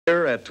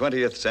Here at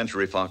 20th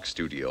Century Fox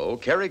Studio,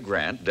 Cary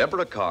Grant,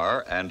 Deborah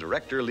Kerr, and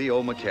director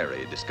Leo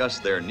McCarey discuss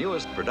their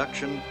newest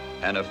production,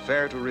 An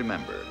Affair to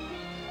Remember.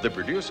 The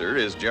producer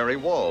is Jerry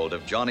Wald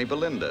of Johnny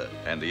Belinda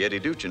and the Eddie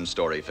Duchin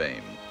story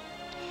fame.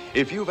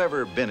 If you've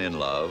ever been in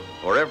love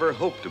or ever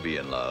hoped to be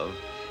in love,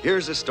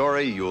 here's a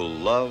story you'll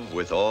love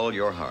with all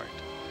your heart.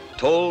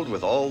 Told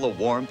with all the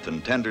warmth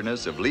and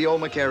tenderness of Leo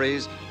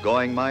McCarey's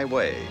Going My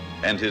Way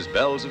and his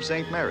Bells of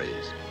St.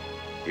 Mary's.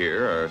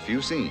 Here are a few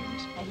scenes.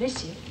 I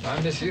miss you.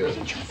 I miss you. Why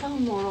don't you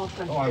phone more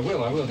often? Oh, I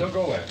will. Don't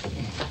go away.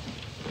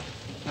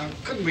 Now,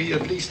 couldn't we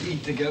at least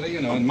eat together,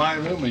 you know, in my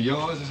room or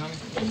yours or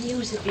something? The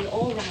news would be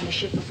all round the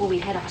ship before we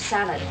had our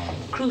salad.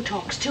 Crew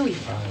talks to you.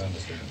 I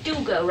understand. Do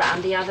go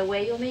round the other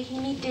way. You're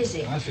making me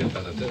dizzy. I feel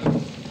better, too.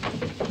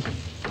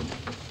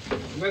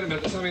 Wait a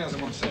minute. There's something else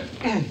I want to say.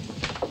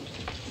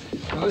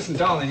 Now, listen,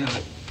 darling. You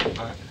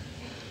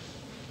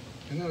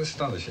know, it's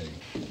astonishing.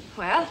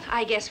 Well,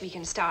 I guess we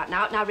can start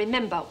now. Now,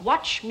 remember,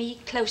 watch me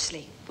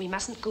closely. We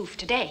mustn't goof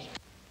today.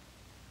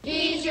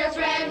 He's your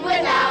friend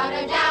without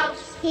a doubt.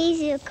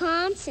 He's your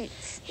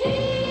conscience. He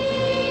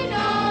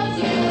knows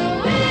you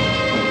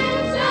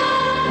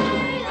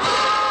inside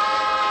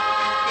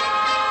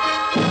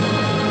out.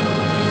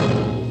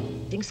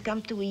 Things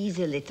come too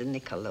easy, little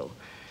Niccolo.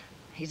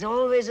 He's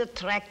always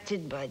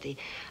attracted by the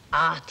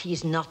art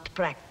he's not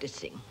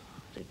practicing.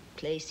 The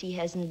place he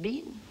hasn't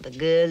been, the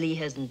girl he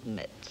hasn't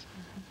met.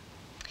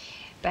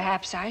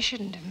 Perhaps I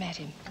shouldn't have met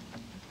him.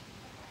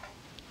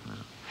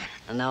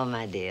 No,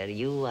 my dear,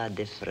 you are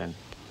different.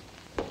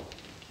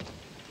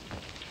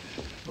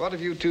 What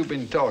have you two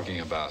been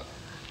talking about?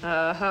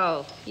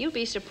 Oh, you'd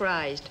be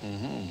surprised.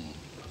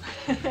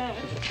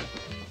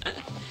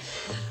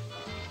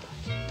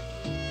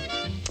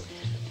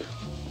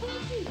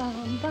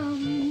 Bum,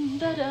 bum,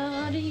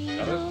 da-da-dee,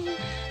 dum,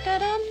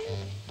 da-dum,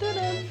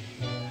 da-dum,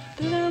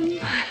 da-dum.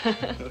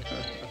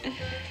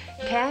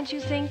 Can't you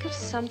think of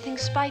something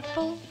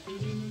spiteful?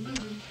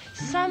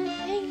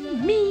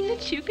 Something mean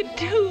that you could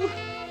do?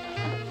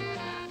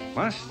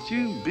 Must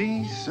you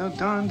be so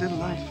darn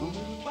delightful?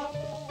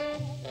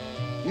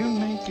 You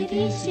make it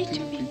Easy to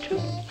be true.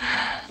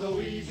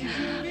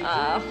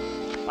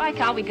 Why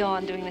can't we go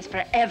on doing this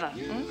forever?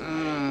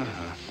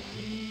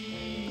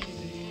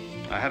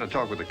 I had a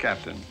talk with the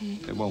captain.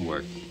 It won't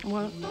work.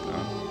 Well,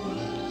 No.